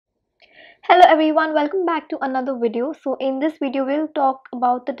Hello everyone, welcome back to another video. So in this video we'll talk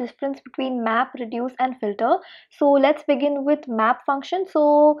about the difference between map, reduce and filter. So let's begin with map function.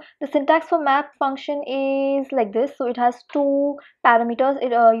 So the syntax for map function is like this. So it has two parameters.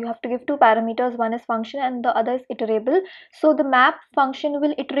 You have to give two parameters. One is function and the other is iterable. So the map function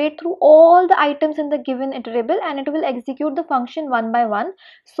will iterate through all the items in the given iterable and it will execute the function one by one.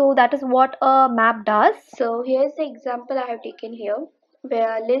 So that is what a map does. So here's the example I have taken here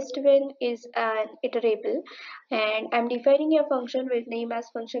where list_when is an iterable and I'm defining a function with name as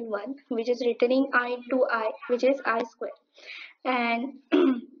function1 which is returning I into I which is I square, and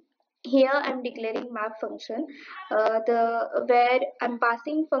here I'm declaring map function the where I'm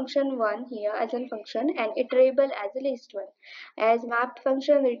passing function1 here as a function and iterable as a list1. As map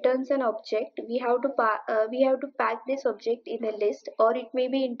function returns an object, we have to pack this object in a list, or it may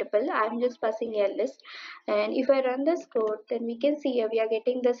be in tuple. I'm just passing a list, and if I run this code, then we can see here we are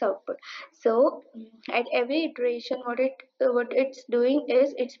getting this output. So at every iteration what it's doing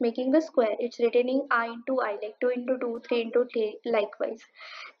is it's making the square. It's returning I into I, like 2 into 2, 3 into 3, likewise.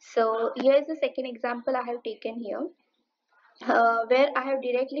 So here's the second example I have taken here, where I have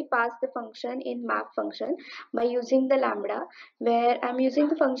directly passed the function in map function by using the lambda, where I'm using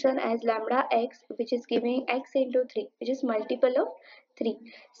the function as lambda x, which is giving x into 3, which is multiple of 3.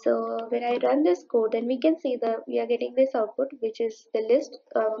 So when I run this code, then we can see that we are getting this output, which is the list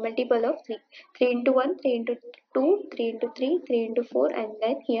multiple of 3. 3 into 1, 3 into 2, 3 into 3, 3 into 4, and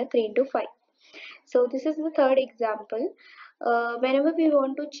then here 3 into 5. So this is the third example. Whenever we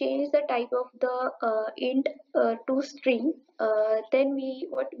want to change the type of the int to string, then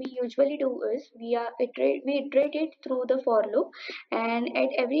what we usually do is we iterate it through the for loop, and at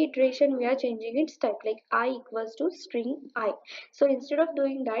every iteration we are changing its type, like I equals to string I. So instead of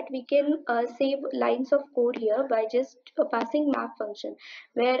doing that, we can save lines of code here by just passing map function,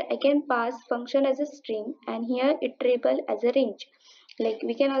 where I can pass function as a string and here iterable as a range. Like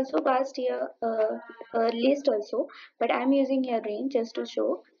we can also pass here a list also, but I'm using here range just to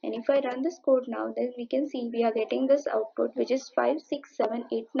show. And if I run this code now, then we can see we are getting this output, which is 5 6 7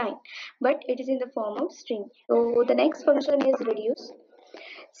 8 9, but it is in the form of string. So the next function is reduce.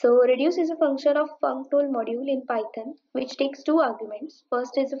 So reduce is a function of functool module in Python, which takes two arguments.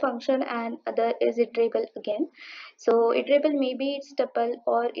 First is a function and other is iterable again. So iterable may be its tuple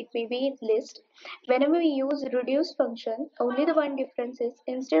or it may be its list. Whenever we use reduce function, only the one difference is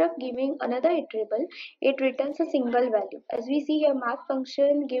instead of giving another iterable, it returns a single value. As we see here, map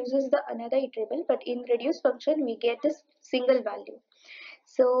function gives us the another iterable, but in reduce function we get this single value.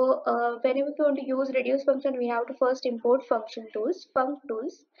 So whenever we want to use reduce function, we have to first import function tools, func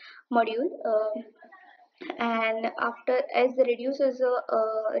tools module, and after, as the reduce is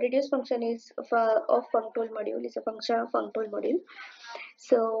a reduce function is of functool module, is a function of functool module.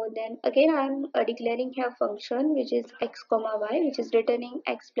 So then again I'm declaring here function which is x comma y, which is returning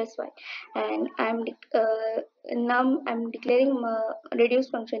x plus y, and I'm declaring reduce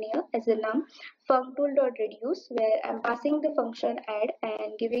function here as a num functool dot reduce, where I'm passing the function add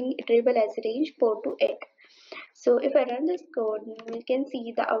and giving iterable as range 4 to 8. So if I run this code, we can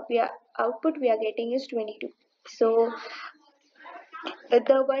see the output we are getting is 22. So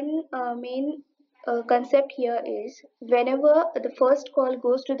the one main concept here is whenever the first call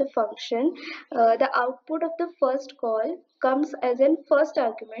goes to the function, the output of the first call comes as an first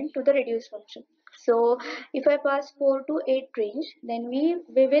argument to the reduce function. So if I pass 4 to 8 range, then we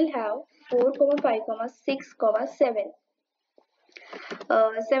will have 4, 5, 6, 7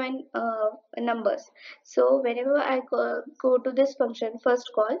 seven numbers. So whenever I go to this function first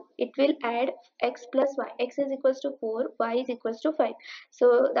call, it will add x plus y. X is equals to 4, y is equals to 5.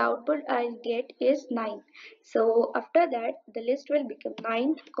 So the output I'll get is 9. So after that, the list will become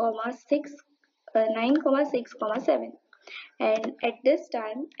 9 comma 6 9 comma 6 comma 7, and at this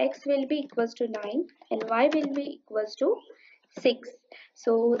time x will be equals to 9 and y will be equals to 6.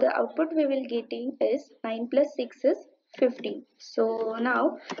 So the output we will getting is 9 plus 6 is 15. So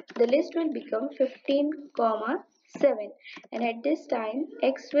now the list will become 15 comma 7, and at this time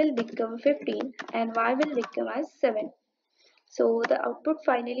x will become 15 and y will become as 7. So the output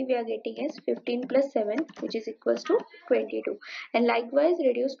finally we are getting is 15 plus 7, which is equals to 22. And likewise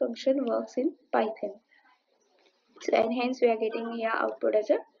reduce function works in Python, and hence we are getting here output as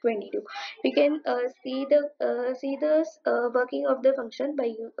a 22. We can see the working of the function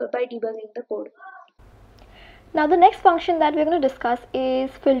by debugging the code. Now the next function that we're going to discuss is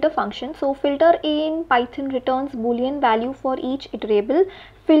filter function. So filter in Python returns boolean value for each iterable.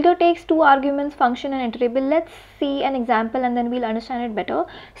 filter takes two arguments, function and iterable. Let's see an example and then we'll understand it better.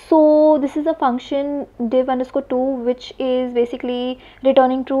 So this is a function div underscore 2, which is basically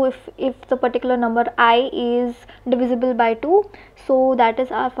returning true if the particular number I is divisible by 2. So that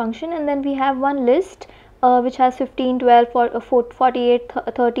is our function. And then we have one list which has 15, 12, 48,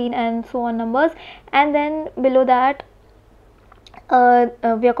 13 and so on numbers, and then below that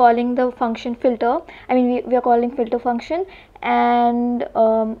we are calling the function filter. We are calling filter function, and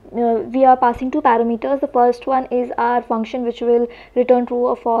we are passing two parameters. The first one is our function, which will return true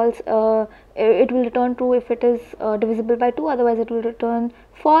or false. It will return true if it is divisible by 2, otherwise it will return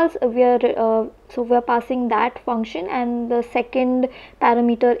false. So we are passing that function, and the second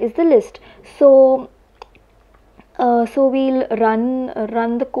parameter is the list. So we'll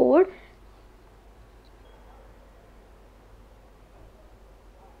run the code.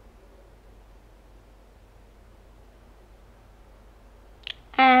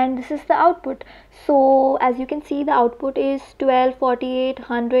 And this is the output. So as you can see, the output is 12, 48,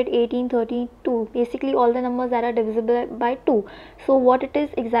 100, 18, 32, basically all the numbers that are divisible by 2. So what it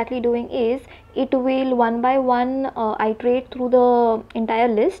is exactly doing is, it will one by one iterate through the entire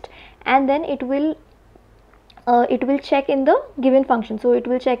list, and then it will check in the given function. So it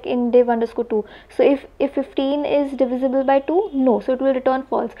will check in div underscore 2. So if 15 is divisible by 2, no, so it will return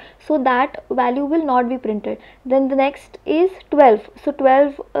false, so that value will not be printed. Then the next is 12. So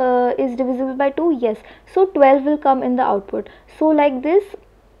 12 is divisible by 2, yes, so 12 will come in the output. So like this,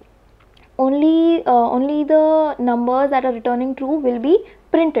 only the numbers that are returning true will be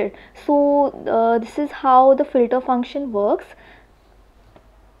printed. So this is how the filter function works.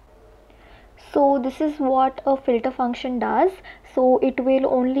 So this is what a filter function does. So it will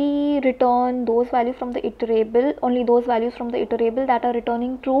only return those values from the iterable, that are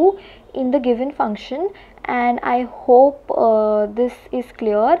returning true in the given function. And I hope this is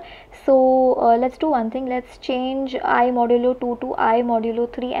clear. So let's do one thing. Let's change I modulo 2 to I modulo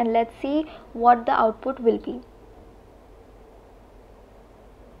 3, and let's see what the output will be.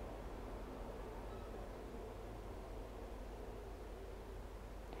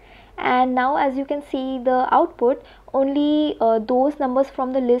 And now as you can see the output, only those numbers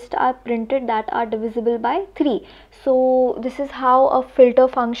from the list are printed that are divisible by 3. So this is how a filter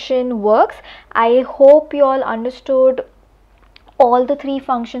function works. I hope you all understood all the three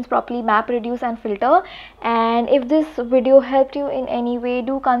functions properly: map, reduce and filter. And if this video helped you in any way,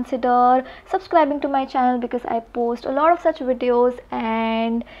 do consider subscribing to my channel, because I post a lot of such videos.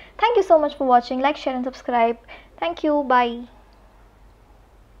 And thank you so much for watching. Like, share and subscribe. Thank you. Bye.